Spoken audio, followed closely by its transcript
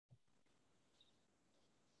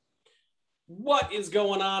What is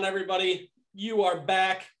going on, everybody? You are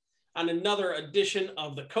back on another edition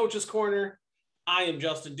of the Coach's Corner. I am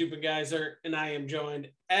Justin Dupengeiser, and I am joined,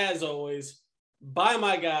 as always, by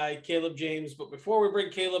my guy, Caleb James. But before we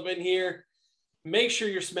bring Caleb in here, make sure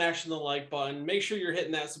you're smashing the like button. Make sure you're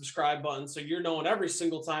hitting that subscribe button so you're knowing every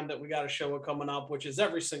single time that we got a show coming up, which is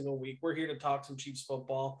every single week. We're here to talk some Chiefs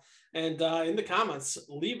football. And in the comments,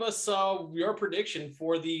 leave us your prediction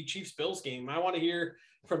for the Chiefs-Bills game. I want to hear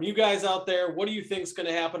from you guys out there. What do you think is going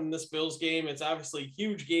to happen in this Bills game? It's obviously a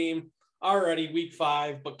huge game already, week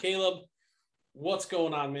 5. But Caleb, what's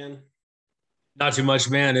going on, man? Not too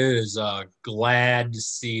much, man. It is glad to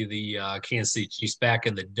see the Kansas City Chiefs back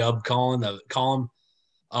in the dub column.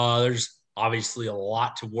 There's obviously a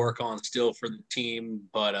lot to work on still for the team,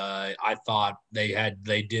 but I thought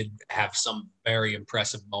they did have some very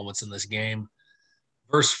impressive moments in this game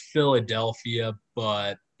versus Philadelphia.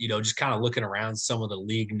 But just kind of looking around some of the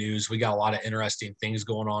league news, we got a lot of interesting things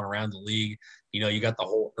going on around the league. You got the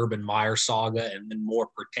whole Urban Meyer saga, and then more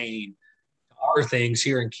pertaining our things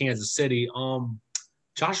here in Kansas City.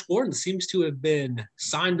 Josh Gordon seems to have been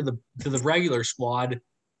signed to the regular squad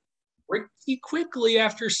pretty quickly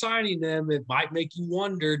after signing them. It might make you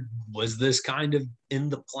wonder, was this kind of in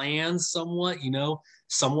the plans somewhat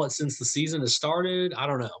since the season has started? I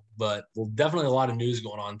don't know, but definitely a lot of news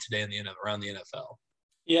going on today around the NFL.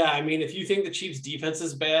 Yeah, I mean, if you think the Chiefs' defense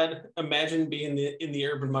is bad, imagine being in the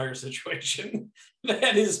Urban Meyer situation.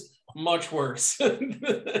 That is much worse.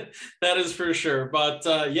 That is for sure. But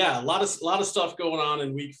yeah, a lot of stuff going on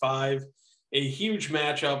in week 5. A huge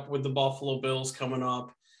matchup with the Buffalo Bills coming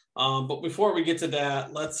up. But before we get to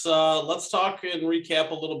that, let's talk and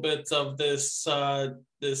recap a little bit of this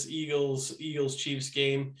Eagles Chiefs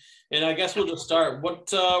game. And I guess we'll just start.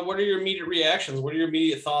 What are your immediate reactions? What are your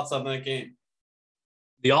immediate thoughts on that game?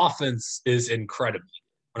 The offense is incredible.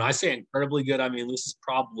 When I say incredibly good, I mean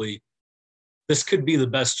this could be the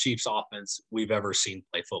best Chiefs offense we've ever seen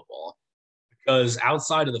play football. Because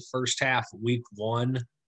outside of the first half, week 1,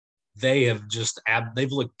 they've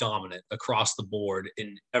looked dominant across the board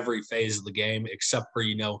in every phase of the game, except for,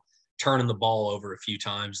 turning the ball over a few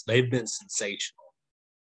times. They've been sensational.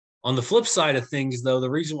 On the flip side of things, though, the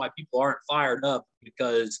reason why people aren't fired up,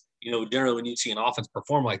 because, generally when you see an offense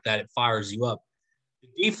perform like that, it fires you up.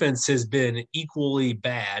 The defense has been equally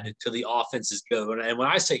bad to the offense's good. And when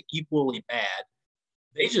I say equally bad,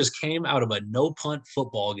 they just came out of a no-punt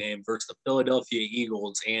football game versus the Philadelphia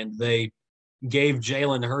Eagles, and they gave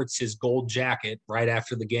Jalen Hurts his gold jacket right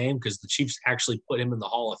after the game because the Chiefs actually put him in the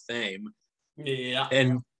Hall of Fame. Yeah.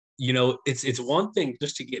 And, it's one thing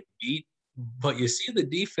just to get beat, but you see the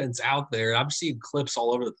defense out there. I'm seeing clips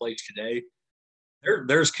all over the place today.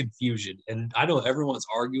 There's confusion, and I know everyone's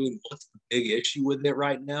arguing what's the big issue with it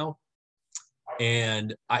right now.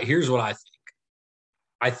 And here's what I think.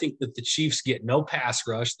 I think that the Chiefs get no pass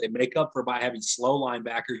rush. They make up for by having slow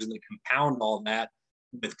linebackers, and they compound all that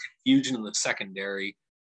with confusion in the secondary.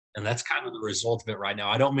 And that's kind of the result of it right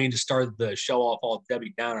now. I don't mean to start the show off all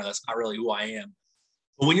Debbie Downer. That's not really who I am.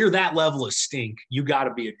 But when you're that level of stink, you got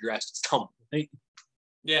to be addressed at some point.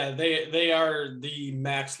 Yeah, they are the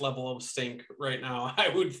max level of stink right now. I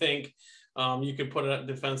would think you could put it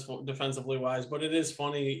defensively wise, but it is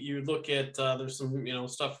funny. You look at there's some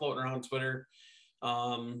stuff floating around Twitter,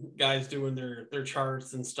 guys doing their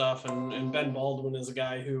charts and stuff, and Ben Baldwin is a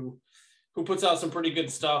guy who puts out some pretty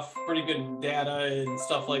good stuff, pretty good data and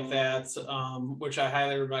stuff like that, which I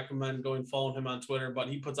highly recommend going following him on Twitter. But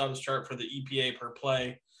he puts out his chart for the EPA per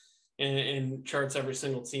play. And charts every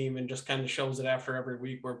single team and just kind of shows it after every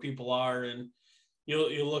week where people are. And you'll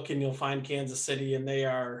look and you'll find Kansas City, and they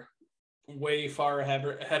are way far ahead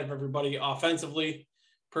of everybody offensively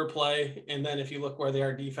per play. And then if you look where they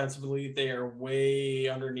are defensively, they are way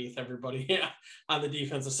underneath everybody on the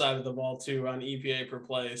defensive side of the ball too on EPA per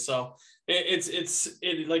play. So it's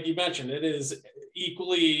like you mentioned, it is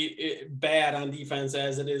equally bad on defense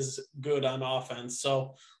as it is good on offense.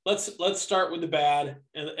 So let's start with the bad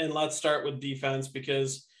and let's start with defense,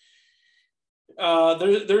 because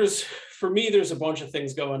there's for me, there's a bunch of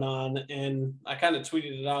things going on, and I kind of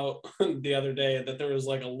tweeted it out the other day that there was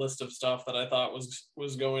like a list of stuff that I thought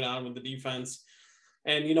was going on with the defense.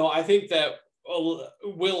 And, I think that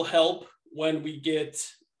will help when we get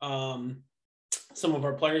some of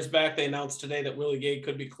our players back. They announced today that Willie Gay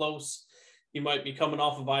could be close. He might be coming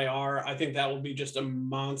off of IR. I think that will be just a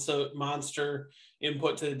monster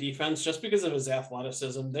input to the defense just because of his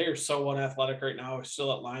athleticism. They are so unathletic right now,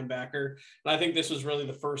 still at linebacker. And I think this was really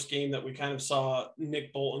the first game that we kind of saw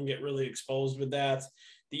Nick Bolton get really exposed with that.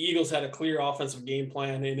 The Eagles had a clear offensive game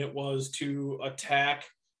plan, and it was to attack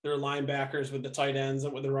their linebackers with the tight ends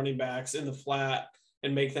and with the running backs in the flat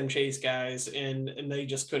and make them chase guys, and they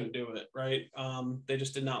just couldn't do it, right? They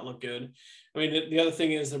just did not look good. I mean, the other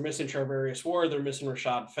thing is they're missing Charvarius Ward, they're missing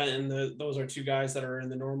Rashad Fenton. Those are two guys that are in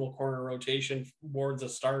the normal corner rotation. Ward's a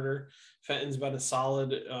starter. Fenton's been a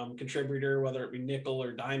solid contributor, whether it be nickel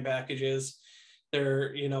or dime packages.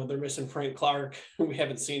 They're missing Frank Clark. We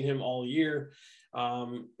haven't seen him all year. I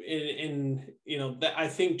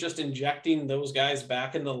think just injecting those guys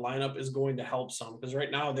back in the lineup is going to help some, because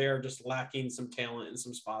right now they are just lacking some talent in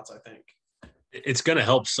some spots, I think. It's going to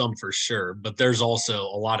help some for sure, but there's also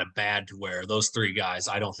a lot of bad to where those three guys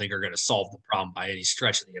I don't think are going to solve the problem by any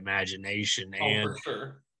stretch of the imagination. Oh, for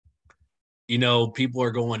sure. People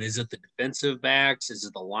are going, is it the defensive backs? Is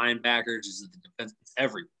it the linebackers? Is it the defense? It's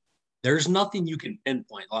everything. There's nothing you can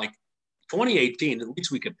pinpoint. Like 2018, at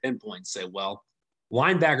least we could pinpoint and say, well,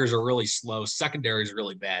 linebackers are really slow. Secondary is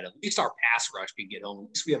really bad. At least our pass rush can get home. At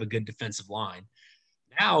least we have a good defensive line.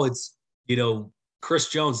 Now it's, Chris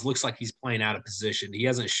Jones looks like he's playing out of position. He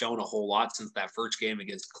hasn't shown a whole lot since that first game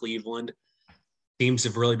against Cleveland. Teams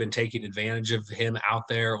have really been taking advantage of him out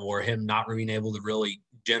there, or him not being able to really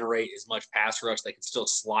generate as much pass rush. They can still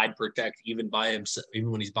slide protect even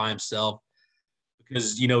when he's by himself.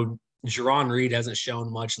 Because, Jarran Reed hasn't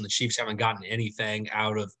shown much, and the Chiefs haven't gotten anything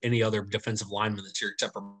out of any other defensive lineman this year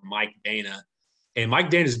except for Mike Dana. And Mike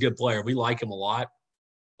Dana is a good player. We like him a lot.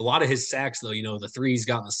 A lot of his sacks, though, the three he's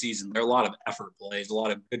got in the season, there are a lot of effort plays, a lot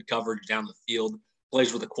of good coverage down the field,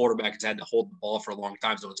 plays where the quarterback has had to hold the ball for a long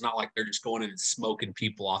time. So it's not like they're just going in and smoking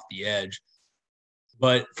people off the edge.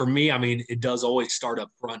 But for me, I mean, it does always start up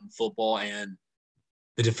front in football, and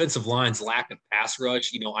the defensive line's lack of pass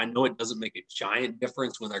rush. I know it doesn't make a giant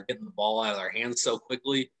difference when they're getting the ball out of their hands so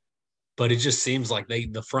quickly, but it just seems like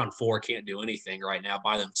the front four can't do anything right now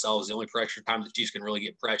by themselves. The only pressure time the Chiefs can really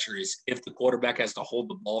get pressure is if the quarterback has to hold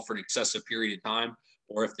the ball for an excessive period of time,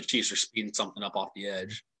 or if the Chiefs are speeding something up off the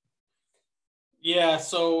edge. Yeah,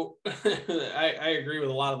 so I agree with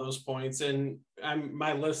a lot of those points. And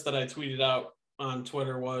my list that I tweeted out on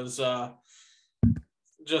Twitter was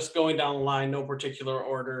just going down the line, no particular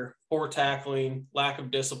order: poor tackling, lack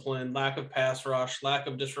of discipline, lack of pass rush, lack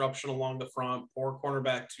of disruption along the front, poor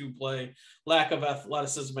cornerback two play, lack of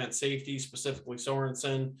athleticism at safety, specifically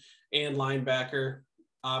Sorensen, and linebacker,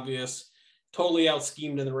 obvious. Totally out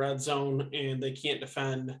schemed in the red zone, and they can't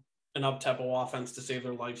defend an up-tempo offense to save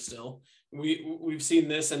their life still. We've seen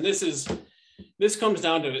this, and this comes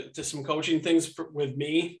down to some coaching things with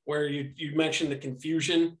me, where you mentioned the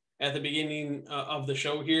confusion at the beginning of the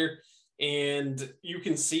show here, and you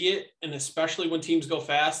can see it. And especially when teams go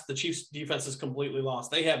fast, the Chiefs defense is completely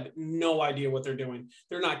lost. They have no idea what they're doing.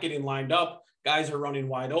 They're not getting lined up. Guys are running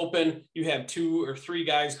wide open. You have 2 or 3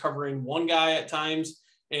 guys covering one guy at times,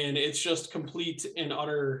 and it's just complete and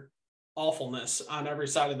utter awfulness on every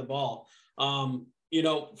side of the ball.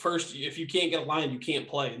 First, if you can't get aligned, you can't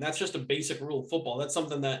play. And that's just a basic rule of football. That's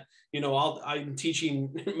something that, I'm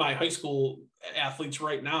teaching my high school athletes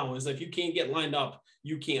right now, is that if you can't get lined up,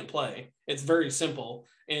 you can't play. It's very simple.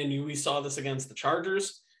 And we saw this against the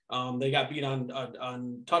Chargers. They got beat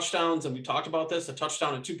on touchdowns, and we talked about this: a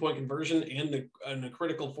touchdown, a 2-point conversion, and a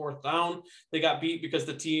critical 4th down. They got beat because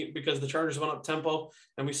the Chargers went up tempo,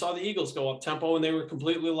 and we saw the Eagles go up tempo, and they were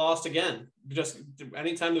completely lost again. Just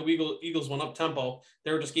anytime the Eagles went up tempo,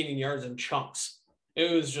 they were just gaining yards in chunks.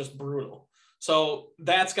 It was just brutal. So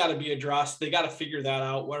that's got to be addressed. They got to figure that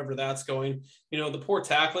out, whatever that's going. The poor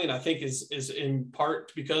tackling, I think, is in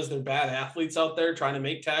part because they're bad athletes out there trying to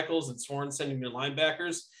make tackles, and Sorensen and your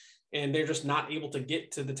linebackers, and they're just not able to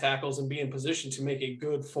get to the tackles and be in position to make a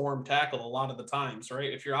good form tackle a lot of the times,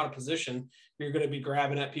 right? If you're out of position, you're going to be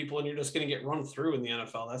grabbing at people, and you're just going to get run through in the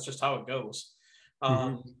NFL. That's just how it goes.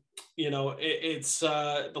 It's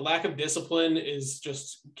the lack of discipline is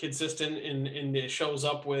just consistent, and it shows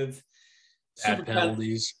up with Bad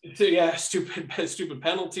penalties. Stupid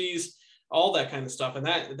penalties, all that kind of stuff. And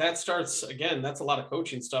that starts, again, that's a lot of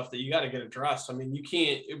coaching stuff that you got to get addressed. I mean, you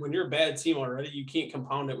can't, when you're a bad team already, you can't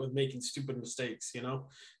compound it with making stupid mistakes.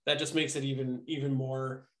 That just makes it even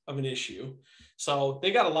more of an issue. So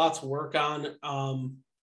they got a lot to work on.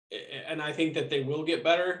 And I think that they will get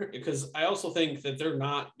better, because I also think that they're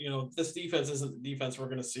not, this defense isn't the defense we're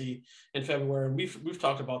going to see in February. And we've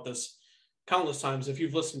talked about this countless times. If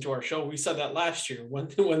you've listened to our show, we said that last year when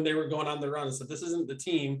they were going on the run, that this isn't the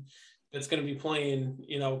team that's going to be playing,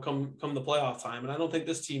 come the playoff time. And I don't think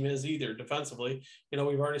this team is either defensively.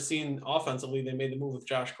 We've already seen offensively, they made the move with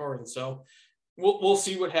Josh Gordon. So we'll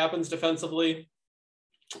see what happens defensively.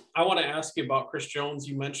 I want to ask you about Chris Jones.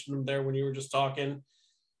 You mentioned him there when you were just talking.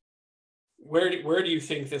 where do you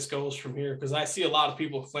think this goes from here? Because I see a lot of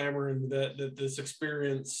people clamoring that this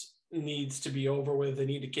experience needs to be over with. They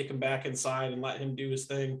need to kick him back inside and let him do his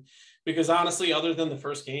thing. Because honestly, other than the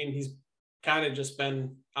first game, he's kind of just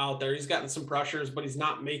been out there. He's gotten some pressures, but he's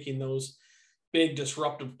not making those big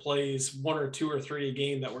disruptive plays, 1 or 2 or 3 a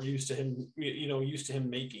game that we're used to him, used to him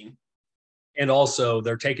making. And also,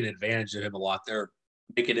 they're taking advantage of him a lot. They're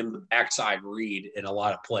making him the backside read in a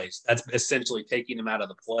lot of plays. That's essentially taking him out of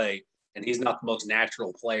the play. And he's not the most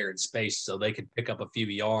natural player in space, so they can pick up a few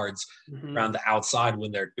yards around the outside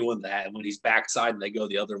when they're doing that. And when he's backside and they go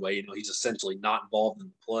the other way, he's essentially not involved in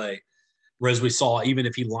the play. Whereas we saw, even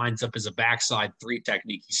if he lines up as a backside 3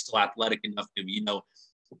 technique, he's still athletic enough to,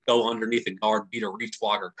 go underneath a guard, beat a reach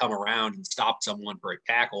block, or come around and stop someone for a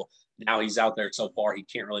tackle. Now he's out there so far, he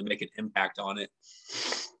can't really make an impact on it.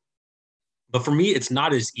 But for me, it's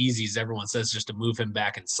not as easy as everyone says just to move him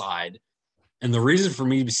back inside. And the reason for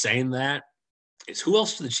me saying that is, who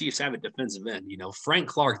else do the Chiefs have at defensive end? Frank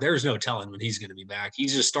Clark, there's no telling when he's going to be back.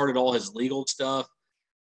 He's just started all his legal stuff.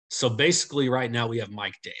 So basically right now we have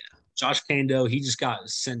Mike Dana. Josh Kando, he just got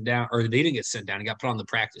sent down, or they didn't get sent down. He got put on the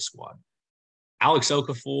practice squad. Alex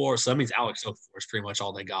Okafor, so that means Alex Okafor is pretty much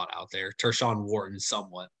all they got out there. Tershawn Wharton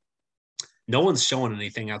somewhat. No one's showing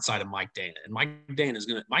anything outside of Mike Dana. And Mike Dana is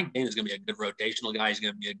going to be a good rotational guy. He's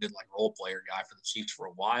going to be a good role player guy for the Chiefs for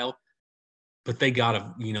a while. But they got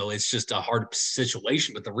to, it's just a hard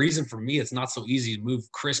situation. But the reason for me it's not so easy to move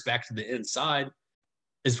Chris back to the inside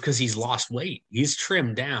is because he's lost weight. He's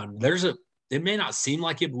trimmed down. It may not seem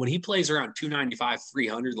like it, but when he plays around 295,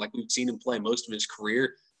 300, like we've seen him play most of his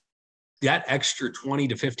career, that extra 20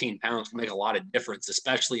 to 15 pounds can make a lot of difference,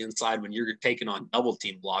 especially inside when you're taking on double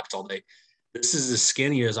team blocks all day. This is as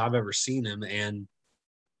skinny as I've ever seen him. And,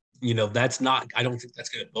 I don't think that's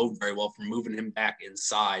going to bode very well for moving him back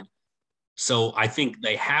inside. So I think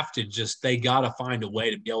they got to find a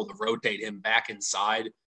way to be able to rotate him back inside.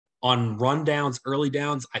 On rundowns, early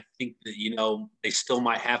downs, I think that, they still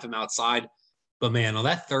might have him outside. But, man, on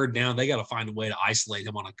that third down, they got to find a way to isolate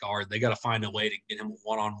him on a guard. They got to find a way to get him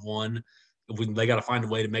one-on-one. They got to find a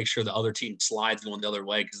way to make sure the other team slides going the other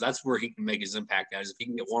way, because that's where he can make his impact at. If he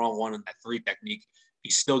can get one-on-one in that 3 technique,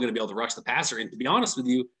 he's still going to be able to rush the passer. And to be honest with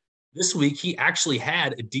you, this week he actually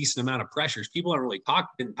had a decent amount of pressures. People didn't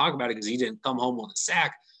talk about it because he didn't come home with a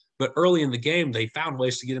sack. But early in the game, they found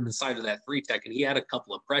ways to get him inside of that 3 tech, and he had a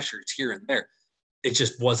couple of pressures here and there. It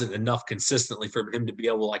just wasn't enough consistently for him to be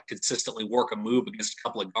able to consistently work a move against a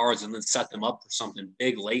couple of guards and then set them up for something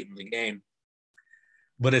big late in the game.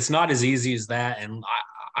 But it's not as easy as that. And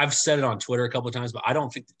I've said it on Twitter a couple of times, but I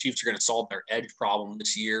don't think the Chiefs are going to solve their edge problem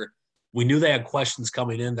this year. We knew they had questions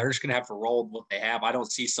coming in. They're just going to have to roll with what they have. I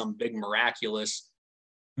don't see some big miraculous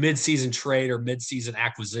midseason trade or midseason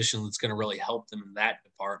acquisition that's going to really help them in that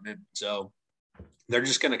department. So they're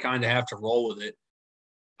just going to kind of have to roll with it.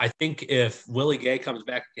 I think if Willie Gay comes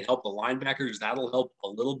back and can help the linebackers, that'll help a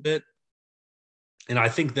little bit. And I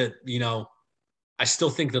think that, I still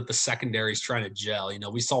think that the secondary is trying to gel.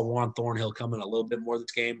 We saw Juan Thornhill come in a little bit more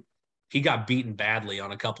this game. He got beaten badly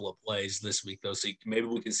on a couple of plays this week, though. So maybe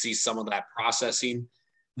we can see some of that processing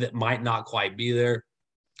that might not quite be there.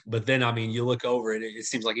 But then, you look over it, it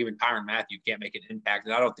seems like even Tyrann Mathieu can't make an impact.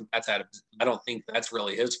 And I don't think that's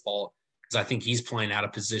really his fault, because I think he's playing out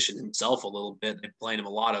of position himself a little bit. They've been playing him a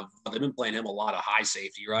lot of high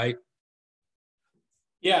safety, right?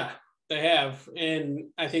 Yeah, they have. And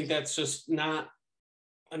I think that's just not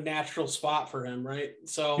a natural spot for him, right?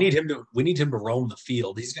 So we need him to roam the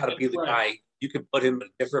field. He's got to be the guy. You can put him in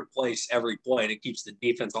a different place every play, and it keeps the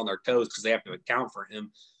defense on their toes because they have to account for him.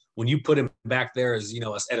 When you put him back there as,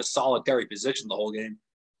 at a solitary position the whole game,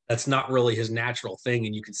 that's not really his natural thing,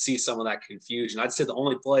 and you can see some of that confusion. I'd say the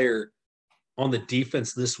only player on the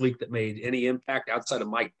defense this week that made any impact outside of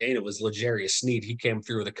Mike Dana was L'Jarius Sneed. He came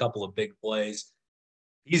through with a couple of big plays.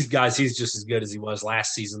 He's just as good as he was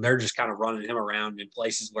last season. They're just kind of running him around in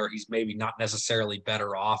places where he's maybe not necessarily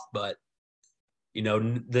better off. But,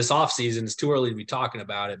 this offseason, it's too early to be talking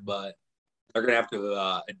about it, but they're going to have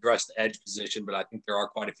to address the edge position. But I think there are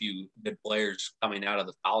quite a few good players coming out of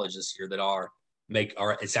the college this year that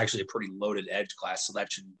it's actually a pretty loaded edge class. So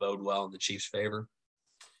that should bode well in the Chiefs' favor.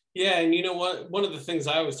 Yeah, and you know what? One of the things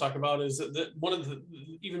I always talk about is that one of the,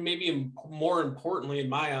 even maybe more importantly in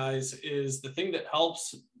my eyes, is the thing that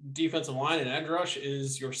helps defensive line and edge rush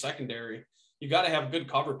is your secondary. You got to have good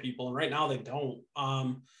cover people, and right now they don't.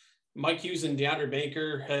 Mike Hughes and DeAndre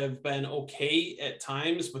Baker have been okay at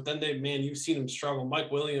times, but then you've seen them struggle.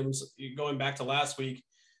 Mike Williams, going back to last week,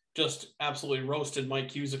 just absolutely roasted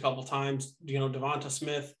Mike Hughes a couple times. Devonta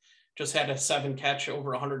Smith just had a 7-catch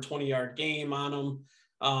over 120-yard game on him.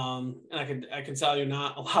 And I can tell you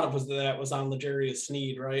not a lot of that was on L'Jarius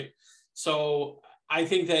Sneed, right? So I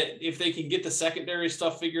think that if they can get the secondary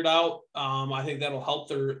stuff figured out, I think that'll help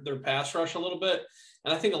their pass rush a little bit.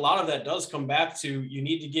 And I think a lot of that does come back to you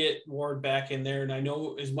need to get Ward back in there. And I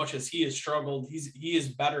know as much as he has struggled, he is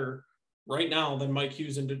better right now than Mike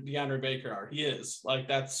Hughes and DeAndre Baker are. He is.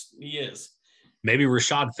 He is. Maybe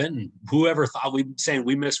Rashad Fenton. Whoever thought we'd saying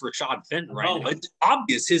we miss Rashad Fenton right now? It's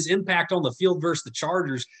obvious his impact on the field versus the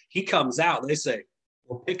Chargers. He comes out, they say,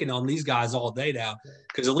 we're picking on these guys all day now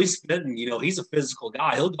because at least Fenton, he's a physical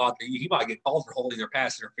guy. He'll go out there. He might get called for holding their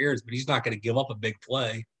pass interference, but he's not going to give up a big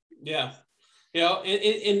play. Yeah.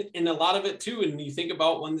 And a lot of it too, and you think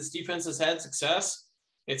about when this defense has had success,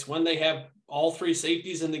 it's when they have all three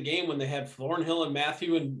safeties in the game, when they had Thornhill and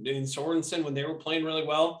Matthew and Sorensen, when they were playing really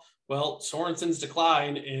well. Well, Sorensen's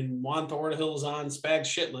declined and Juan Thornhill's on Spag's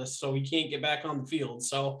shit list, so he can't get back on the field.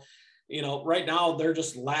 So, right now they're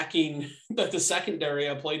just lacking the secondary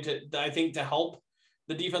I played to help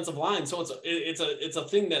the defensive line. So it's a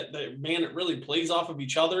thing that it really plays off of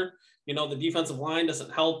each other. The defensive line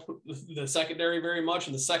doesn't help the secondary very much,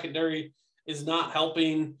 and the secondary is not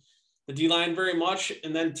helping the D-line very much.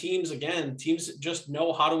 And then teams just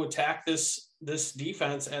know how to attack this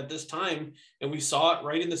defense at this time. And we saw it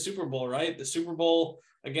right in the Super Bowl, right? The Super Bowl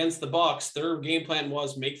against the Bucs, their game plan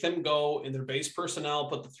was make them go in their base personnel,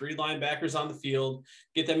 put the three linebackers on the field,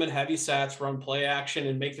 get them in heavy sats, run play action,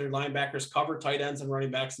 and make their linebackers cover tight ends and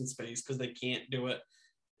running backs in space because they can't do it.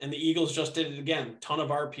 And the Eagles just did it again. Ton of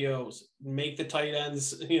RPOs. Make the tight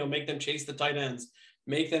ends, make them chase the tight ends.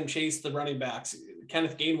 Make them chase the running backs.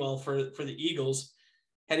 Kenneth Gainwell for the Eagles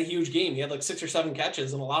had a huge game. He had like 6 or 7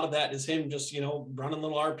 catches, and a lot of that is him just, running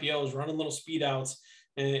little RPOs, running little speed outs,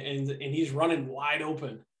 and he's running wide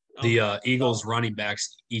open. The Eagles running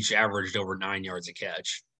backs each averaged over 9 yards a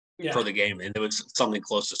catch for the game, and it was something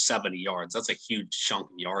close to 70 yards. That's a huge chunk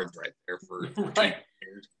of yards right there for right.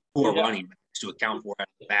 Who are running backs to account for out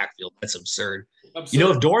of the backfield. That's absurd.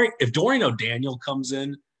 If Dorian O'Daniel comes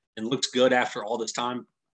in and looks good after all this time,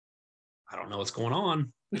 I don't know what's going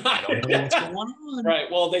on. I don't know what's going on.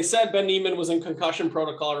 Right. Well, they said Ben Neiman was in concussion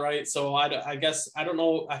protocol, right? So I guess I don't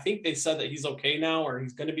know. I think they said that he's okay now, or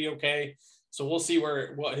he's going to be okay. So we'll see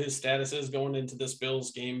what his status is going into this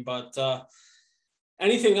Bills game. But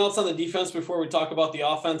anything else on the defense before we talk about the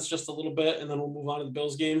offense just a little bit, and then we'll move on to the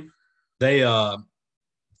Bills game? They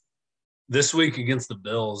this week against the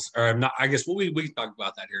Bills, or I'm not. I guess we can talk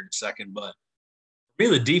about that here in a second. But for me,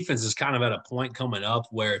 the defense is kind of at a point coming up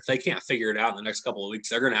where if they can't figure it out in the next couple of weeks,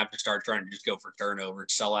 they're going to have to start trying to just go for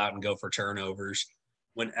turnovers, sell out and go for turnovers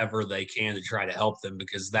whenever they can to try to help them,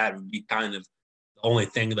 because that would be kind of the only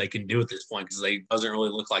thing they can do at this point, because they doesn't really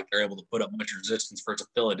look like they're able to put up much resistance for a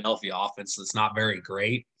Philadelphia offense that's not very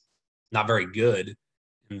great, not very good.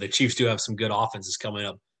 And the Chiefs do have some good offenses coming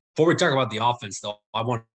up. Before we talk about the offense, though, I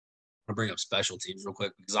want to bring up special teams real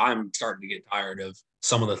quick, because I'm starting to get tired of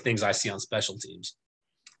some of the things I see on special teams.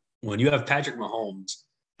 When you have Patrick Mahomes,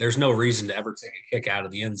 there's no reason to ever take a kick out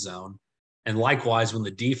of the end zone. And likewise, when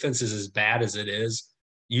the defense is as bad as it is,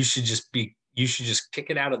 you should just kick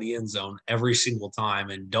it out of the end zone every single time,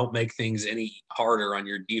 and don't make things any harder on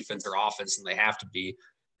your defense or offense than they have to be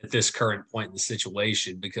at this current point in the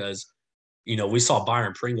situation, because we saw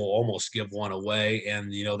Byron Pringle almost give one away,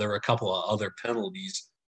 and there were a couple of other penalties.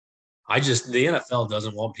 The NFL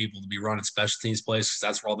doesn't want people to be running special teams plays, because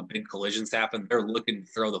that's where all the big collisions happen. They're looking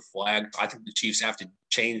to throw the flag. I think the Chiefs have to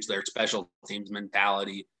change their special teams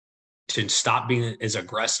mentality to stop being as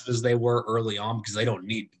aggressive as they were early on, because they don't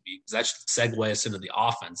need to be, because that should segue us into the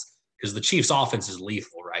offense, because the Chiefs offense is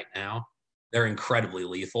lethal right now. They're incredibly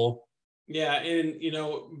lethal. Yeah. And,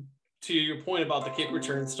 to your point about the kick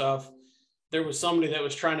return stuff, there was somebody that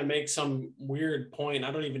was trying to make some weird point.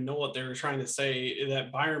 I don't even know what they were trying to say,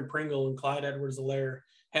 that Byron Pringle and Clyde Edwards-Helaire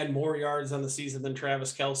had more yards on the season than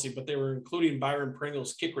Travis Kelce, but they were including Byron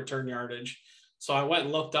Pringle's kick return yardage. So I went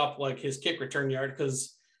and looked up his kick return yard,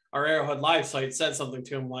 because our Arrowhead Live site said something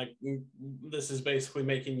to him like, this is basically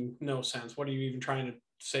making no sense. What are you even trying to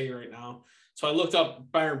say right now? So I looked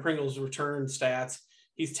up Byron Pringle's return stats.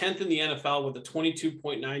 He's 10th in the NFL with a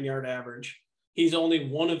 22.9 yard average. He's only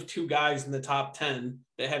one of 2 guys in the top 10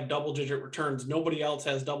 that have double-digit returns. Nobody else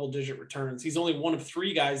has double-digit returns. He's only one of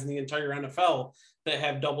 3 guys in the entire NFL that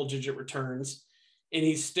have double-digit returns, and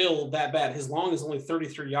he's still that bad. His long is only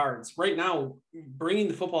 33 yards. Right now, bringing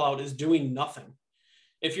the football out is doing nothing.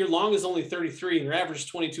 If your long is only 33 and your average is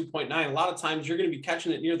 22.9, a lot of times you're going to be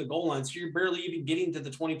catching it near the goal line, so you're barely even getting to the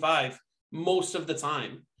 25 most of the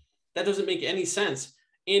time. That doesn't make any sense.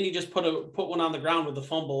 And he just put one on the ground with the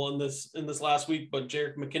fumble in this last week, but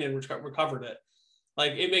Jerick McKinnon recovered it.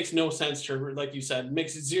 Like, it makes no sense to, like you said, it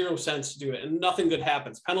makes zero sense to do it, and nothing good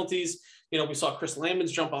happens. Penalties, we saw Chris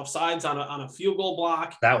Lamons jump off sides on a field goal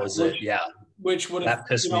block. That was it. Yeah. Which would have, that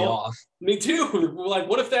pissed me off. Me too. Like,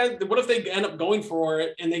 what if they end up going for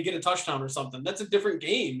it and they get a touchdown or something? That's a different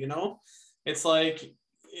game, It's like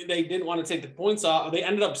they didn't want to take the points off. They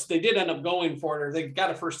did end up going for it, or they got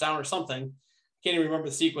a first down or something. Can't even remember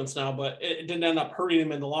the sequence now, but it didn't end up hurting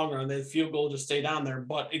them in the long run. The field goal just stayed on there,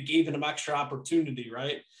 but it gave them extra opportunity,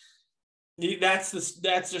 right? That's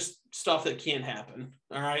just stuff that can't happen.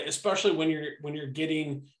 All right. Especially when you're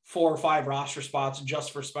getting 4 or 5 roster spots just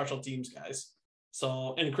for special teams guys.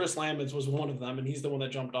 So, and Chris Lamons was one of them, and he's the one that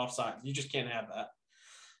jumped offside. You just can't have that.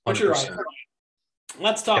 But 100%. You're right.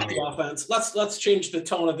 Let's talk the offense. Let's change the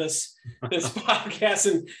tone of this podcast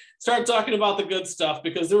and start talking about the good stuff,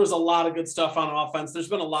 because there was a lot of good stuff on offense. There's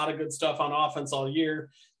been a lot of good stuff on offense all year.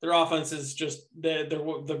 Their offense is just they're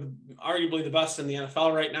arguably the best in the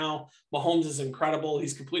NFL right now. Mahomes is incredible.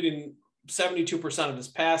 He's completing 72% of his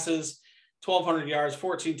passes, 1,200 yards,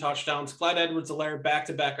 14 touchdowns. Clyde Edwards-Helaire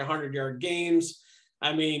back-to-back 100-yard games.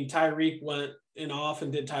 I mean, Tyreek went off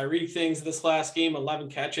and did Tyreek things this last game. 11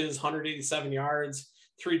 catches, 187 yards,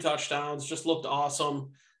 3 touchdowns. Just looked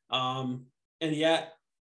awesome. And yet,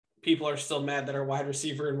 people are still mad that our wide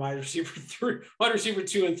receiver and wide receiver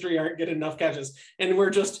 2 and 3 aren't getting enough catches. And we're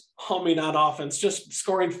just humming on offense, just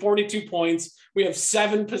scoring 42 points. We have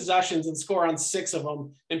 7 possessions and score on 6 of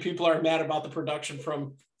them. And people are mad about the production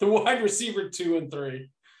from the wide receiver 2 and 3.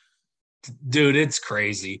 Dude, it's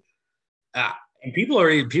crazy. And people are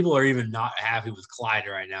even not happy with Clyde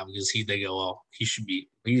right now, because they go, well,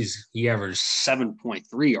 he averaged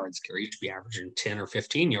 7.3 yards a carry. He should be averaging 10 or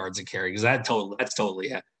 15 yards a carry, because that's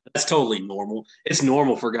totally normal. It's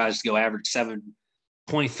normal for guys to go average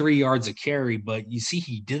 7.3 yards a carry, but you see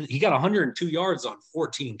he got 102 yards on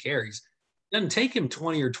 14 carries. It doesn't take him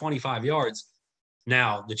 20 or 25 yards.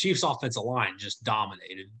 Now, the Chiefs' offensive line just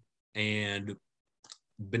dominated, and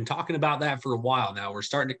been talking about that for a while now. We're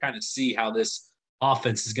starting to kind of see how this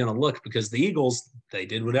offense is going to look, because the Eagles, they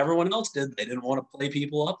did what everyone else did. They didn't want to play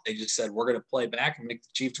people up. They just said, we're going to play back and make the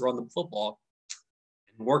Chiefs run the football.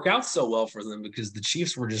 And work out so well for them, because the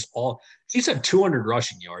Chiefs had 200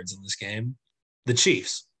 rushing yards in this game. The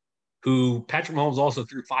Chiefs, who Patrick Mahomes also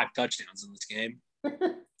threw 5 touchdowns in this game.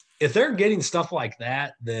 If they're getting stuff like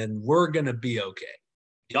that, then we're going to be okay.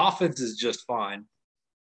 The offense is just fine.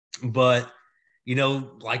 But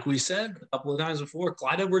like we said a couple of times before,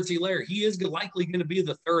 Clyde Edwards-Helaire, he is likely going to be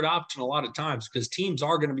the third option a lot of times, because teams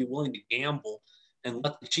are going to be willing to gamble and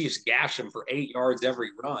let the Chiefs gash them for 8 yards every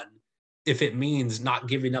run if it means not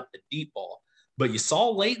giving up the deep ball. But you saw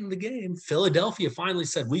late in the game, Philadelphia finally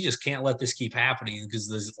said, we just can't let this keep happening, because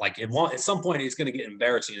there's at some point it's going to get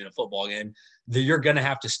embarrassing in a football game. You're going to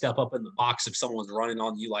have to step up in the box if someone's running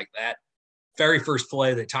on you like that. Very first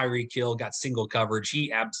play that Tyreek Hill got single coverage,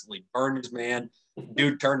 he absolutely burned his man.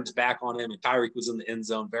 Dude turned his back on him, and Tyreek was in the end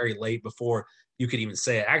zone very late before you could even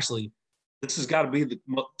say it. Actually, this has got to be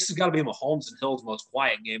Mahomes and Hill's most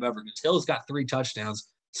quiet game ever, because Hill's got 3 touchdowns,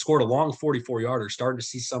 scored a long 44-yarder, starting to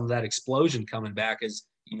see some of that explosion coming back as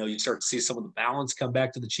you start to see some of the balance come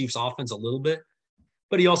back to the Chiefs offense a little bit.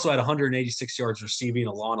 But he also had 186 yards receiving,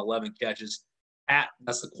 along 11 catches.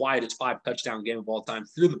 That's the quietest 5-touchdown game of all time.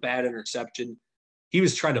 Threw the bad interception. He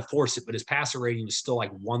was trying to force it, but his passer rating was still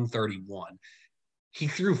like 131. He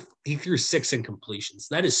threw 6 incompletions.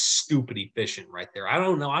 That is stupid efficient right there. I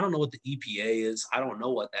don't know what the EPA is. I don't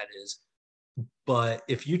know what that is. But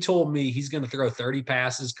if you told me he's going to throw 30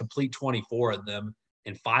 passes, complete 24 of them,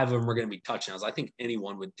 and 5 of them are going to be touchdowns, I think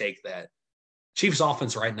anyone would take that. Chiefs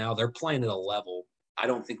offense right now, they're playing at a level I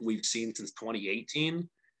don't think we've seen since 2018.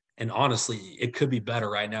 And honestly, it could be better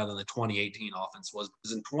right now than the 2018 offense was,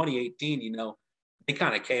 because in 2018, they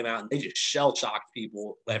kind of came out and they just shell-shocked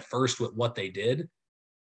people at first with what they did.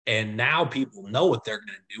 And now people know what they're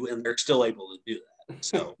going to do, and they're still able to do that.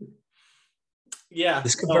 So, yeah,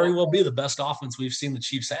 this could very well be the best offense we've seen the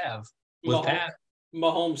Chiefs have with Pat.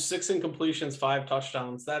 Mahomes, 6 incompletions, 5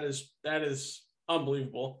 touchdowns. That is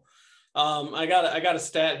unbelievable. I got a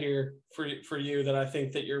stat here for you that I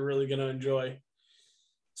think that you're really going to enjoy.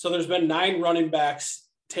 So there's been 9 running backs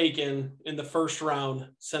taken in the first round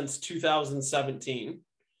since 2017.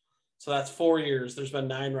 So that's 4 years. There's been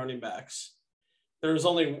 9 running backs. There's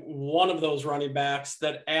only one of those running backs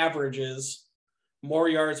that averages more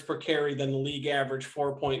yards per carry than the league average,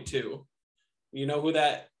 4.2. You know who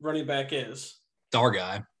that running back is? It's our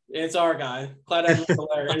guy. It's our guy. Clyde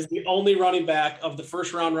Edwards-Helaire is the only running back of the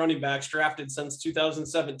first round running backs drafted since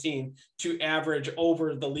 2017 to average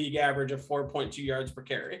over the league average of 4.2 yards per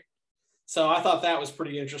carry. So I thought that was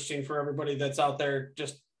pretty interesting for everybody that's out there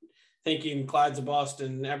just thinking Clyde's a bust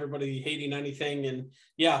and everybody hating anything. And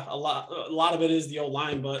yeah, a lot of it is the old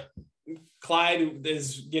line, but Clyde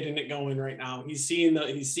is getting it going right now. He's seeing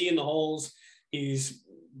the holes. He's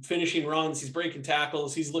finishing runs. He's breaking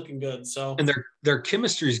tackles. He's looking good. So, and their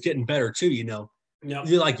chemistry is getting better too. yep.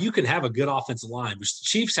 Like you can have a good offensive line. The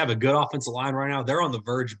Chiefs have a good offensive line right now. They're on the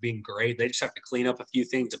verge of being great. They just have to clean up a few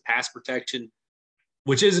things of pass protection,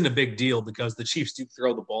 which isn't a big deal because the Chiefs do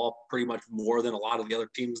throw the ball pretty much more than a lot of the other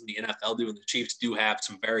teams in the NFL do, and the Chiefs do have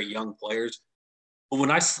some very young players. But when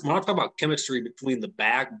I talk about chemistry between the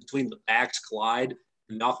backs, Clyde,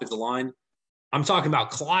 and the offensive line, I'm talking about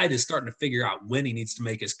Clyde is starting to figure out when he needs to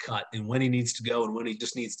make his cut and when he needs to go and when he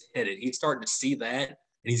just needs to hit it. He's starting to see that,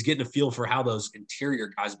 and he's getting a feel for how those interior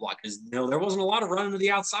guys block. Because there wasn't a lot of running to the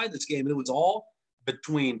outside this game. It was all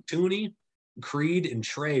between Thuney, Creed, and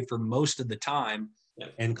Trey for most of the time.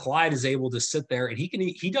 Yep. And Clyde is able to sit there, and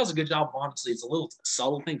he does a good job. Honestly, it's a little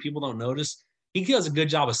subtle thing people don't notice. He does a good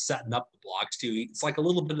job of setting up the blocks too. It's like a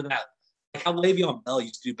little bit of that, like how Le'Veon Bell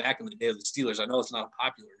used to do back in the day of the Steelers. I know it's not a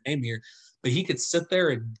popular name here, but he could sit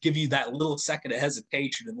there and give you that little second of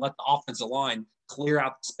hesitation and let the offensive line clear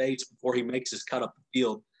out the space before he makes his cut up the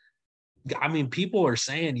field. I mean, people are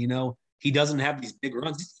saying, he doesn't have these big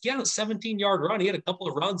runs. He had a 17-yard run. He had a couple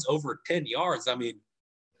of runs over 10 yards. I mean,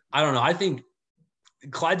 I don't know. I think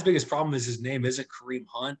Clyde's biggest problem is his name isn't Kareem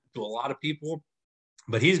Hunt to a lot of people,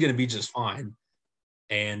 but he's going to be just fine.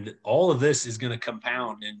 And all of this is going to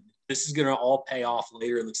compound, and this is going to all pay off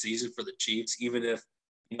later in the season for the Chiefs, even if,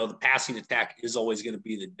 the passing attack is always going to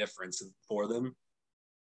be the difference for them.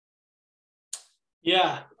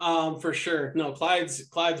 Yeah, for sure. No, Clyde's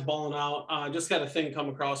balling out. Just got a thing come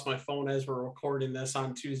across my phone as we're recording this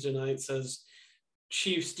on Tuesday night. It says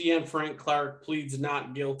Chiefs DM Frank Clark pleads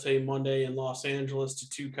not guilty Monday in Los Angeles to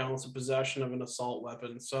 2 counts of possession of an assault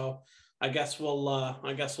weapon. So I guess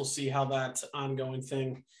we'll see how that ongoing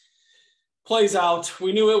thing plays out.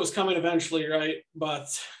 We knew it was coming eventually, right? But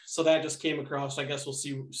so that just came across. I guess we'll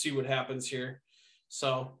see what happens here.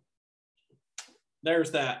 So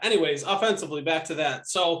there's that. Anyways, offensively, back to that.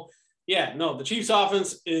 So yeah, no, the Chiefs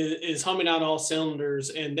offense is humming on all cylinders,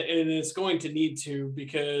 and it's going to need to,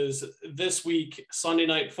 because this week, Sunday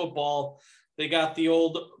Night Football, they got the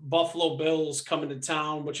old Buffalo Bills coming to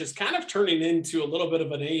town, which is kind of turning into a little bit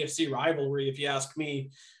of an AFC rivalry, if you ask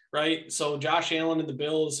me, right? So Josh Allen and the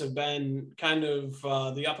Bills have been kind of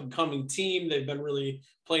the up-and-coming team. They've been really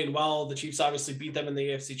playing well. The Chiefs obviously beat them in the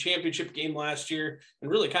AFC Championship game last year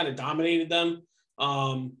and really kind of dominated them.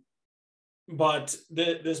 But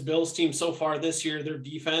this Bills team so far this year, their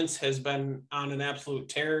defense has been on an absolute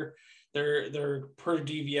tear. They're per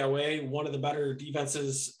DVOA one of the better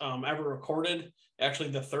defenses ever recorded. Actually,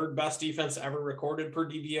 the 3rd best defense ever recorded per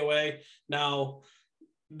DVOA. Now,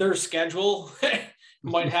 their schedule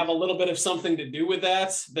might have a little bit of something to do with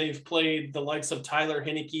that. They've played the likes of Tyler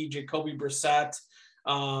Heinicke, Jacoby Brissett,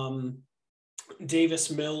 Davis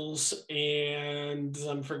Mills, and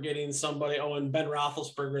I'm forgetting somebody. Oh, and Ben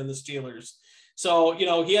Roethlisberger and the Steelers. So,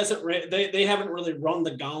 he hasn't. They haven't really run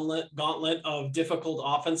the gauntlet of difficult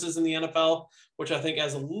offenses in the NFL, which I think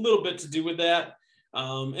has a little bit to do with that.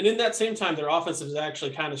 And in that same time, their offense has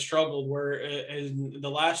actually kind of struggled. Where in the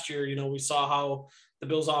last year, we saw how the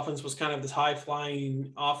Bills' offense was kind of this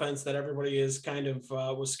high-flying offense that everybody is kind of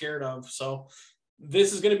was scared of. So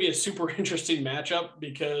this is going to be a super interesting matchup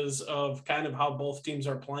because of kind of how both teams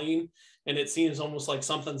are playing, and it seems almost like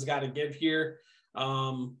something's got to give here.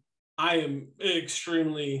 I am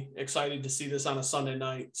extremely excited to see this on a Sunday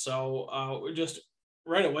night. So just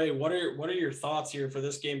right away, what are your thoughts here for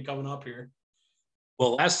this game coming up here?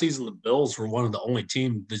 Well, last season, the Bills were one of the only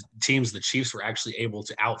teams the Chiefs were actually able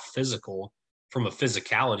to out physical from a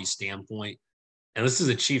physicality standpoint. And this is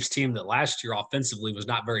a Chiefs team that last year offensively was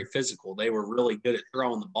not very physical. They were really good at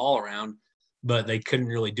throwing the ball around, but they couldn't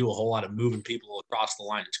really do a whole lot of moving people across the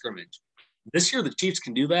line of scrimmage. This year, the Chiefs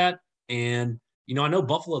can do that. And, I know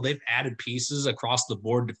Buffalo, they've added pieces across the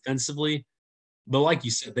board defensively. But like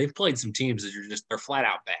you said, they've played some teams that they're flat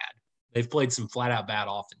out bad. They've played some flat out bad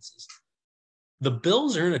offenses. The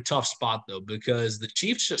Bills are in a tough spot, though, because the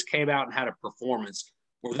Chiefs just came out and had a performance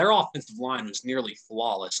where their offensive line was nearly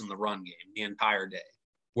flawless in the run game the entire day,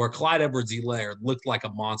 where Clyde Edwards-Helaire looked like a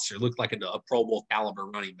monster, looked like a Pro Bowl caliber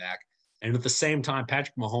running back. And at the same time,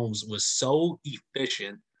 Patrick Mahomes was so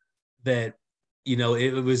efficient that,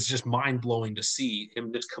 it was just mind-blowing to see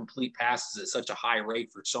him just complete passes at such a high rate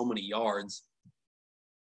for so many yards.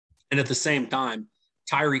 And at the same time,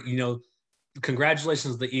 Tyree,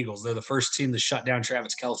 congratulations to the Eagles. They're the first team to shut down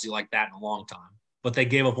Travis Kelce like that in a long time. But they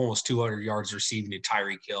gave up almost 200 yards receiving to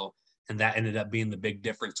Tyreek Hill. and that ended up being the big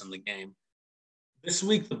difference in the game. This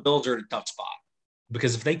week, the Bills are in a tough spot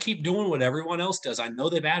because if they keep doing what everyone else does, I know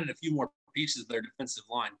they've added a few more pieces to their defensive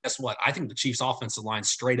line. Guess what? I think the Chiefs' offensive line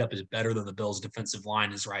straight up is better than the Bills' defensive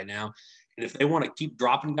line is right now. And if they want to keep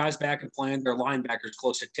dropping guys back and playing their linebackers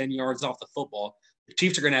close to 10 yards off the football, the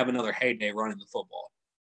Chiefs are going to have another heyday running the football.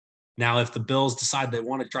 Now, if the Bills decide they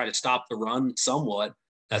want to try to stop the run somewhat,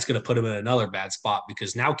 that's going to put him in another bad spot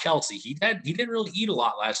because now Kelce, he didn't really eat a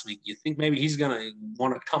lot last week. You think maybe he's going to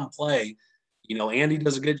want to come play. Andy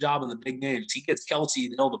does a good job in the big games. He gets Kelce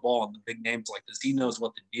to hold the ball in the big games like this. He knows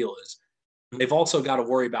what the deal is. They've also got to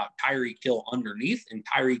worry about Tyreek Hill underneath and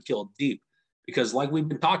Tyreek Hill deep because like we've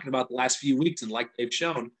been talking about the last few weeks and like they've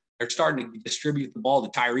shown, they're starting to distribute the ball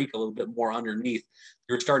to Tyreek a little bit more underneath.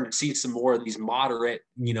 You're starting to see some more of these moderate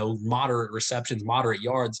receptions, moderate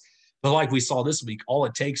yards. But like we saw this week, all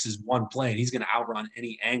it takes is one play, and he's going to outrun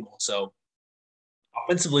any angle. So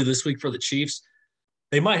offensively this week for the Chiefs,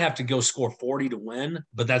 they might have to go score 40 to win,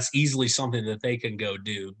 but that's easily something that they can go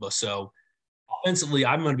do. But so offensively,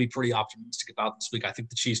 I'm going to be pretty optimistic about this week. I think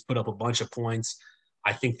the Chiefs put up a bunch of points.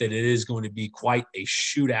 I think that it is going to be quite a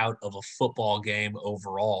shootout of a football game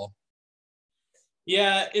overall.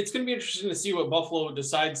 Yeah, it's going to be interesting to see what Buffalo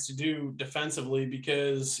decides to do defensively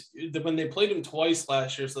because when they played them twice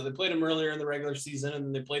last year, so they played them earlier in the regular season and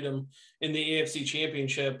then they played them in the AFC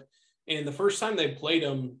Championship. And the first time they played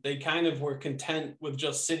them, they kind of were content with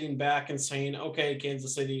just sitting back and saying, okay,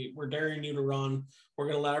 Kansas City, we're daring you to run. We're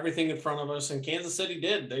going to let everything in front of us. And Kansas City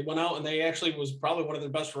did. They went out and they actually was probably one of their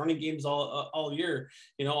best running games all year,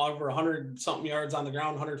 over 100-something yards on the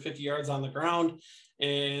ground, 150 yards on the ground.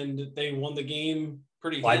 And they won the game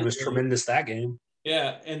pretty Clyde was tremendous that game.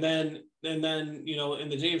 Yeah. And then, in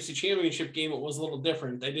the AFC Championship game, it was a little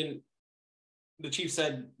different. The Chiefs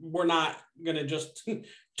said, we're not going to just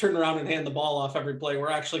turn around and hand the ball off every play. We're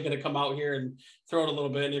actually going to come out here and throw it a little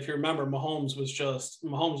bit. And if you remember, Mahomes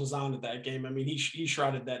was on at that game. I mean, he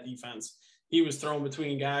shredded that defense. He was throwing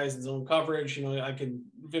between guys in zone coverage. I can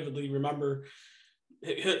vividly remember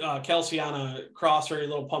Kelce on a crosser, a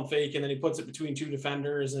little pump fake, and then he puts it between two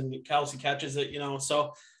defenders and Kelce catches it,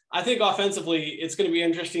 So I think offensively, it's going to be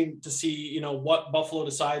interesting to see, what Buffalo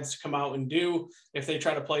decides to come out and do. If they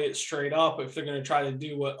try to play it straight up, if they're going to try to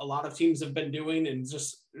do what a lot of teams have been doing and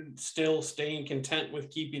just still staying content with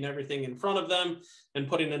keeping everything in front of them and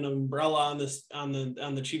putting an umbrella on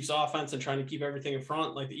the Chiefs offense and trying to keep everything in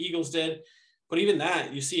front like the Eagles did. But even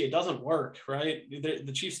that, you see, it doesn't work, right?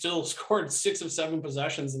 The Chiefs still scored 6 of 7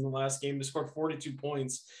 possessions in the last game. They scored 42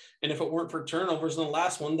 points. And if it weren't for turnovers in the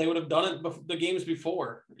last one, they would have done it the games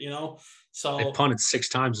before, So they punted 6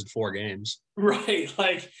 times in 4 games. Right.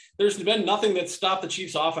 Like there's been nothing that stopped the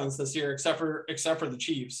Chiefs offense this year, except for the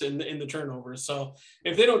Chiefs in the turnovers. So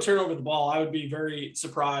if they don't turn over the ball, I would be very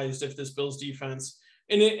surprised if this Bills defense,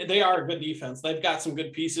 and they are a good defense. They've got some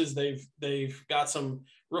good pieces. They've got some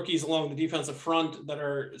rookies along the defensive front that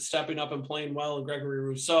are stepping up and playing well, and Gregory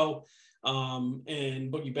Rousseau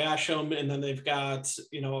and Boogie Basham. And then they've got,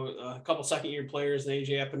 a couple second-year players, and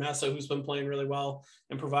AJ Epinesa, who's been playing really well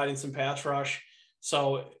and providing some pass rush.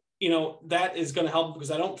 So, that is going to help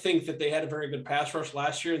because I don't think that they had a very good pass rush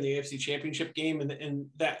last year in the AFC Championship game. And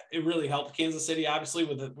that it really helped Kansas City, obviously,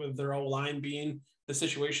 with their O-line being the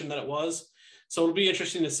situation that it was. So it'll be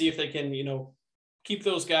interesting to see if they can, keep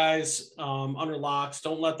those guys under locks.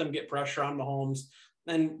 Don't let them get pressure on Mahomes.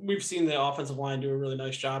 And we've seen the offensive line do a really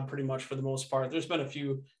nice job pretty much for the most part. There's been a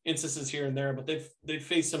few instances here and there, but they've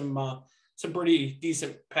faced some pretty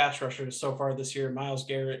decent pass rushers so far this year. Myles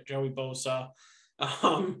Garrett, Joey Bosa.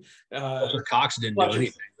 Fletcher Cox didn't do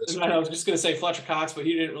anything. I was just going to say Fletcher Cox, but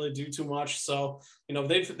he didn't really do too much. So,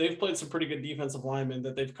 they've played some pretty good defensive linemen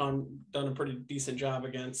that they've done a pretty decent job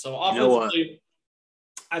against. So offensively,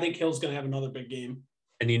 I think Hill's going to have another big game.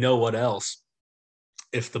 And you know what else?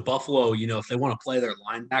 If the Buffalo, if they want to play their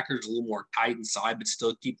linebackers a little more tight inside, but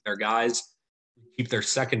still keep their guys, keep their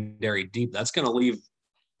secondary deep, that's going to leave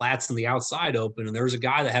flats on the outside open. And there was a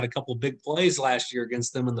guy that had a couple of big plays last year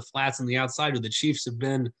against them in the flats on the outside, who the Chiefs have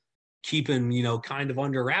been keeping, kind of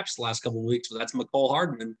under wraps the last couple of weeks. So that's Mecole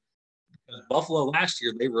Hardman. Because Buffalo last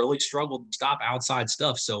year, they really struggled to stop outside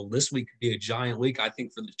stuff. So this week could be a giant week, I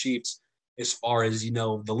think, for the Chiefs, as far as, the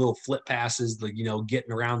little flip passes, the,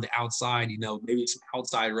 getting around the outside, maybe some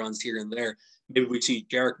outside runs here and there. Maybe we see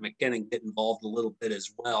Jerick McKinnon get involved a little bit as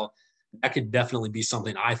well. That could definitely be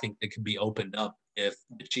something I think that could be opened up if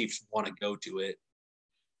the Chiefs want to go to it.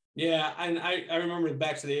 Yeah, and I remember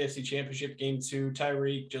back to the AFC Championship game too,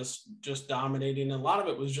 Tyreek just dominating. And a lot of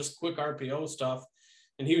it was just quick RPO stuff.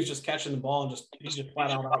 And he was just catching the ball and he's just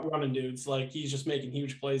flat out running dudes. Like he's just making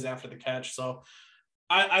huge plays after the catch. So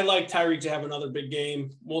I like Tyreek to have another big game.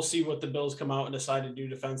 We'll see what the Bills come out and decide to do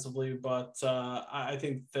defensively, but I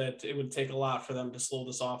think that it would take a lot for them to slow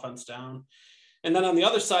this offense down. And then on the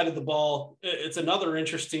other side of the ball, it's another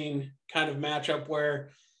interesting kind of matchup where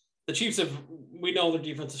the Chiefs we know their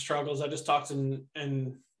defensive struggles. I just talked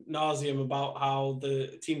in nauseum about how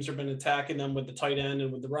the teams have been attacking them with the tight end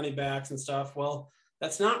and with the running backs and stuff. Well,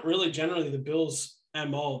 that's not really generally the Bills'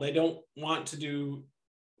 MO. They don't want to do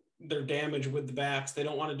their damage with the backs. They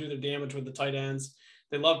don't want to do their damage with the tight ends.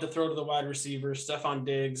 They love to throw to the wide receivers. Stephon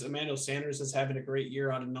Diggs, Emmanuel Sanders is having a great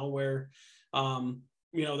year out of nowhere.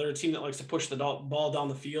 They're a team that likes to push the ball down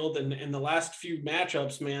the field. And in the last few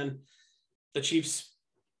matchups, man, the Chiefs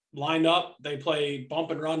line up. They play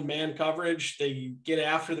bump and run man coverage. They get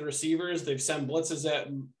after the receivers. They've sent blitzes at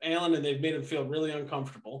Allen, and they've made him feel really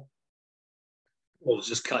uncomfortable. Well, it was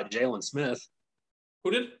just cut Jalen Smith.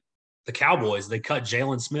 Who did? The Cowboys. They cut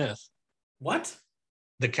Jalen Smith. What?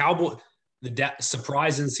 The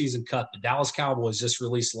surprise in-season cut. The Dallas Cowboys just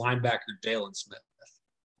released linebacker Jalen Smith.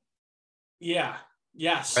 Yeah.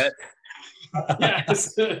 Yes. Right?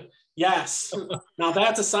 Yes. Yes. Now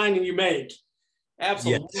that's a signing you make.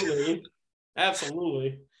 Absolutely. Yes.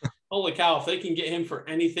 Absolutely. Holy cow. If they can get him for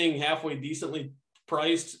anything halfway decently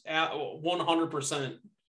priced at 100%,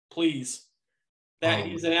 please.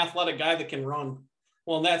 He's an athletic guy that can run.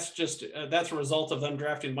 Well, and that's a result of them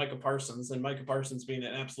drafting Micah Parsons, and Micah Parsons being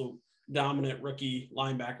an absolute dominant rookie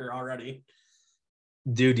linebacker already.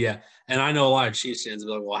 Dude, yeah. And I know a lot of Chiefs fans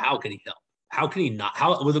will be like, well, how can he help? How can he not?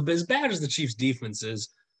 As bad as the Chiefs defense is,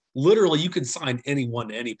 literally you can sign anyone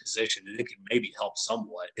to any position and it can maybe help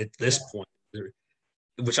somewhat at this point.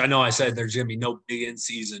 Which I know I said there's going to be no big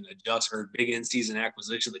in-season adjustment or big in-season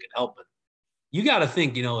acquisition that can help it. You got to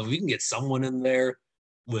think, if we can get someone in there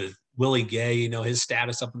with Willie Gay, his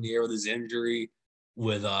status up in the air with his injury,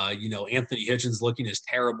 with Anthony Hitchens looking as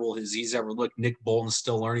terrible as he's ever looked, Nick Bolton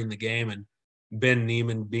still learning the game, and Ben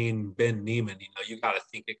Neiman being Ben Neiman, you got to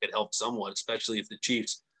think it could help somewhat, especially if the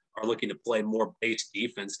Chiefs are looking to play more base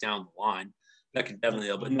defense down the line. That could definitely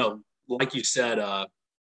help. But no, like you said, the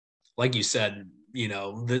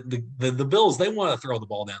Bills, they want to throw the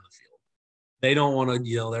ball down the field. They don't want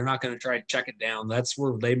to, they're not going to try to check it down. That's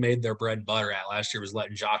where they made their bread and butter at last year, was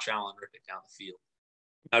letting Josh Allen rip it down the field.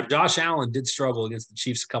 Now, Josh Allen did struggle against the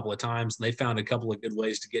Chiefs a couple of times, and they found a couple of good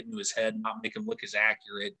ways to get into his head, not make him look as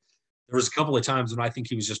accurate. There was a couple of times when I think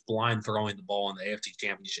he was just blind throwing the ball in the AFC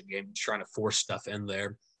Championship game, just trying to force stuff in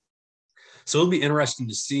there. So it'll be interesting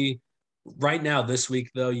to see. Right now, this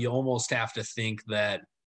week, though, you almost have to think that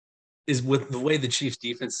is with the way the Chiefs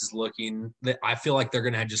defense is looking, that I feel like they're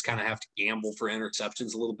going to just kind of have to gamble for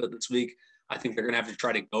interceptions a little bit this week. I think they're going to have to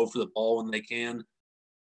try to go for the ball when they can.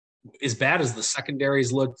 As bad as the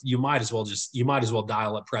secondaries look, you might as well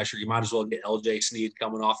dial up pressure. You might as well get LJ Snead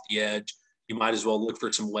coming off the edge. You might as well look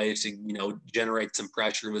for some ways to, generate some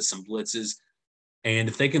pressure with some blitzes. And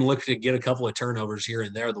if they can look to get a couple of turnovers here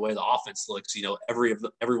and there, the way the offense looks, every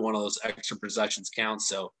one of those extra possessions counts.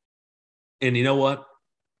 So, and you know what?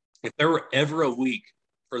 If there were ever a week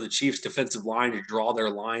for the Chiefs defensive line to draw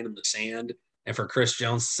their line in the sand and for Chris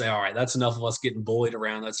Jones to say, all right, that's enough of us getting bullied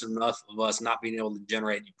around. That's enough of us not being able to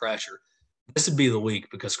generate any pressure. This would be the week,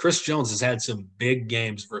 because Chris Jones has had some big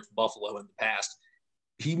games for Buffalo in the past.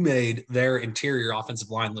 He made their interior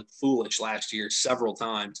offensive line look foolish last year several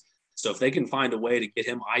times. So if they can find a way to get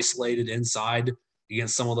him isolated inside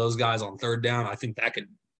against some of those guys on third down, I think that could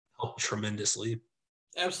help tremendously.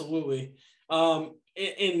 Absolutely.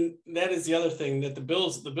 And that is the other thing, that the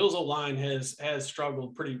Bills O-line has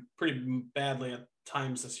struggled pretty badly at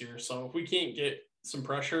times this year. So if we can't get some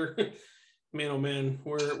pressure, man, oh man,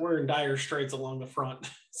 we're in dire straits along the front.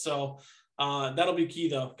 So that'll be key,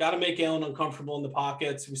 though. Got to make Allen uncomfortable in the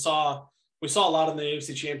pockets. We saw a lot in the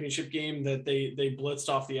AFC Championship game that they blitzed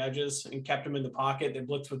off the edges and kept him in the pocket. They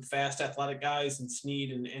blitzed with fast, athletic guys, and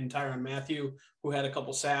Snead and Tyrann Mathieu, who had a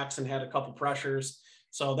couple sacks and had a couple pressures.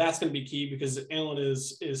 So that's going to be key, because Allen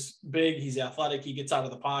is big. He's athletic. He gets out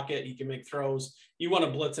of the pocket. He can make throws. You want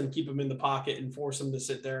to blitz him, keep him in the pocket, and force him to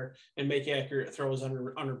sit there and make accurate throws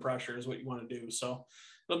under pressure is what you want to do. So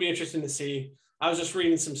it'll be interesting to see. I was just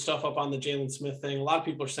reading some stuff up on the Jalen Smith thing. A lot of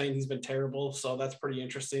people are saying he's been terrible. So that's pretty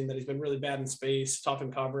interesting, that he's been really bad in space, tough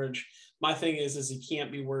in coverage. My thing is he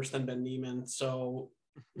can't be worse than Ben Neiman. So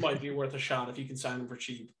it might be worth a shot if you can sign him for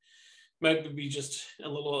cheap. Might be just a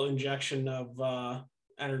little injection of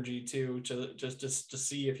energy to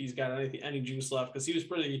see if he's got any juice left, because he was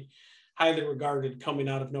pretty highly regarded coming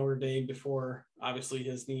out of Notre Dame before obviously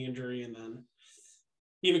his knee injury, and then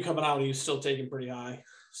even coming out he was still taken pretty high.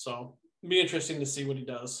 So it'd be interesting to see what he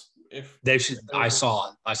does. if They should. I there's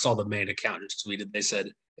saw the main account just tweeted. They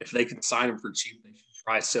said if they can sign him for cheap, they should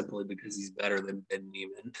try simply because he's better than Ben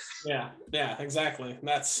Neiman. yeah, exactly.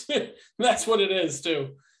 That's that's what it is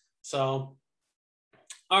too. So,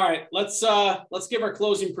 all right, let's give our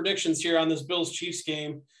closing predictions here on this Bills Chiefs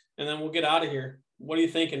game, and then we'll get out of here. What are you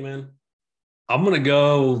thinking, man? I'm gonna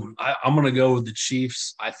go. I'm gonna go with the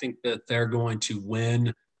Chiefs. I think that they're going to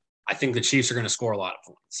win. I think the Chiefs are going to score a lot of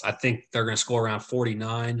points. I think they're going to score around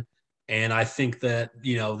 49. And I think that,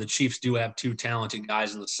 the Chiefs do have two talented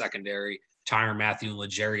guys in the secondary, Tyrann Mathieu and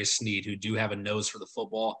L'Jarius Sneed, who do have a nose for the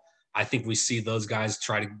football. I think we see those guys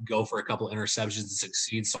try to go for a couple of interceptions and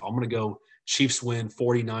succeed. So I'm going to go Chiefs win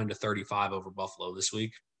 49-35 over Buffalo this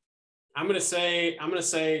week. I'm gonna say,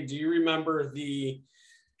 do you remember the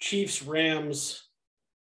Chiefs Rams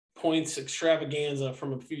points extravaganza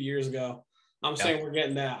from a few years ago? I'm saying we're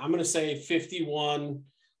getting that. I'm gonna say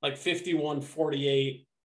 51-48,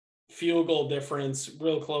 field goal difference,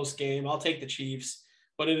 real close game. I'll take the Chiefs,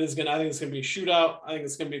 but I think it's gonna be a shootout. I think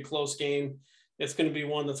it's gonna be a close game. It's gonna be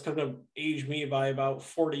one that's gonna age me by about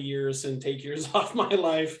 40 years and take years off my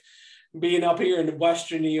life. Being up here in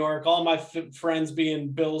Western New York, all my friends being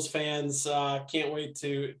Bills fans, can't wait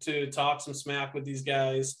to talk some smack with these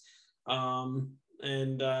guys, and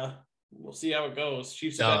we'll see how it goes.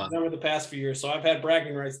 Chiefs have had the past few years, so I've had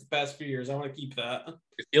bragging rights the past few years. I want to keep that.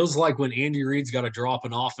 It feels like when Andy Reid's got to drop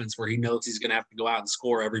an offense where he knows he's going to have to go out and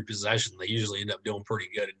score every possession, they usually end up doing pretty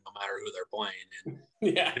good no matter who they're playing.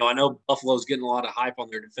 And, I know Buffalo's getting a lot of hype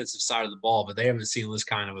on their defensive side of the ball, but they haven't seen this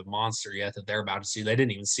kind of a monster yet that they're about to see. They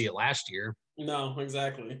didn't even see it last year. No,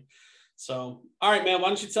 exactly. So, all right, man, why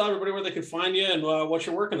don't you tell everybody where they can find you and what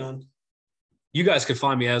you're working on? You guys can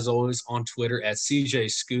find me, as always, on Twitter at CJ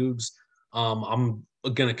Scoobs. I'm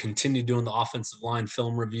going to continue doing the offensive line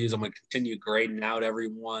film reviews. I'm going to continue grading out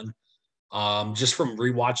everyone. Just from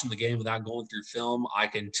rewatching the game without going through film, I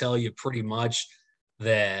can tell you pretty much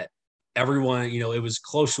that everyone, it was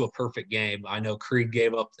close to a perfect game. I know Creed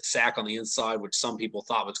gave up the sack on the inside, which some people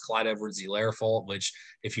thought was Clyde Edwards-Helaire fault, which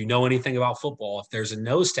if you know anything about football, if there's a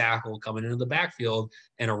nose tackle coming into the backfield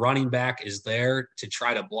and a running back is there to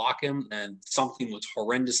try to block him, then something was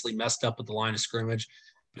horrendously messed up at the line of scrimmage,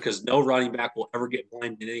 because no running back will ever get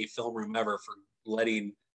blamed in any film room ever for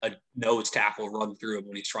letting a nose tackle run through him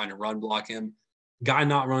when he's trying to run block him. Guy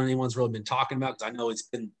not running anyone's really been talking about, because I know it's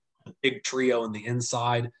been a big trio in the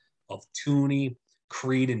inside of Tooney,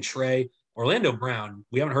 Creed, and Trey. Orlando Brown,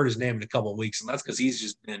 we haven't heard his name in a couple of weeks, and that's because he's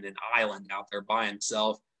just been an island out there by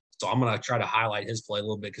himself. So I'm going to try to highlight his play a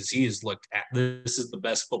little bit, because he has looked at – this is the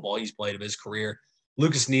best football he's played of his career.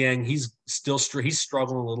 Lucas Niang, he's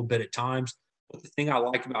struggling a little bit at times. But the thing I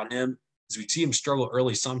like about him is we see him struggle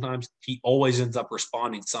early sometimes. He always ends up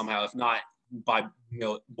responding somehow, if not by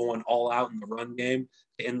going all out in the run game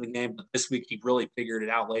to end the game. But this week he really figured it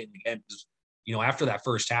out late in the game, because after that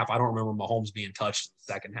first half, I don't remember Mahomes being touched in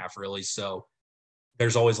the second half really. So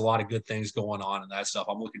there's always a lot of good things going on in that stuff.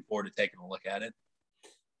 I'm looking forward to taking a look at it.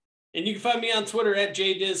 And you can find me on Twitter at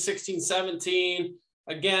JDiz1617.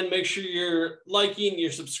 Again, make sure you're liking, you're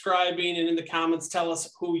subscribing, and in the comments, tell us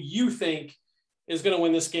who you think is going to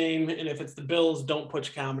win this game. And if it's the Bills, don't put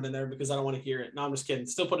your comment in there, because I don't want to hear it. No, I'm just kidding.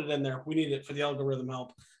 Still put it in there. We need it for the algorithm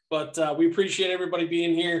help. But we appreciate everybody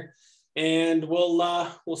being here. And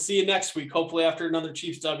we'll see you next week, hopefully after another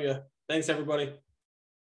Chiefs W. Thanks, everybody.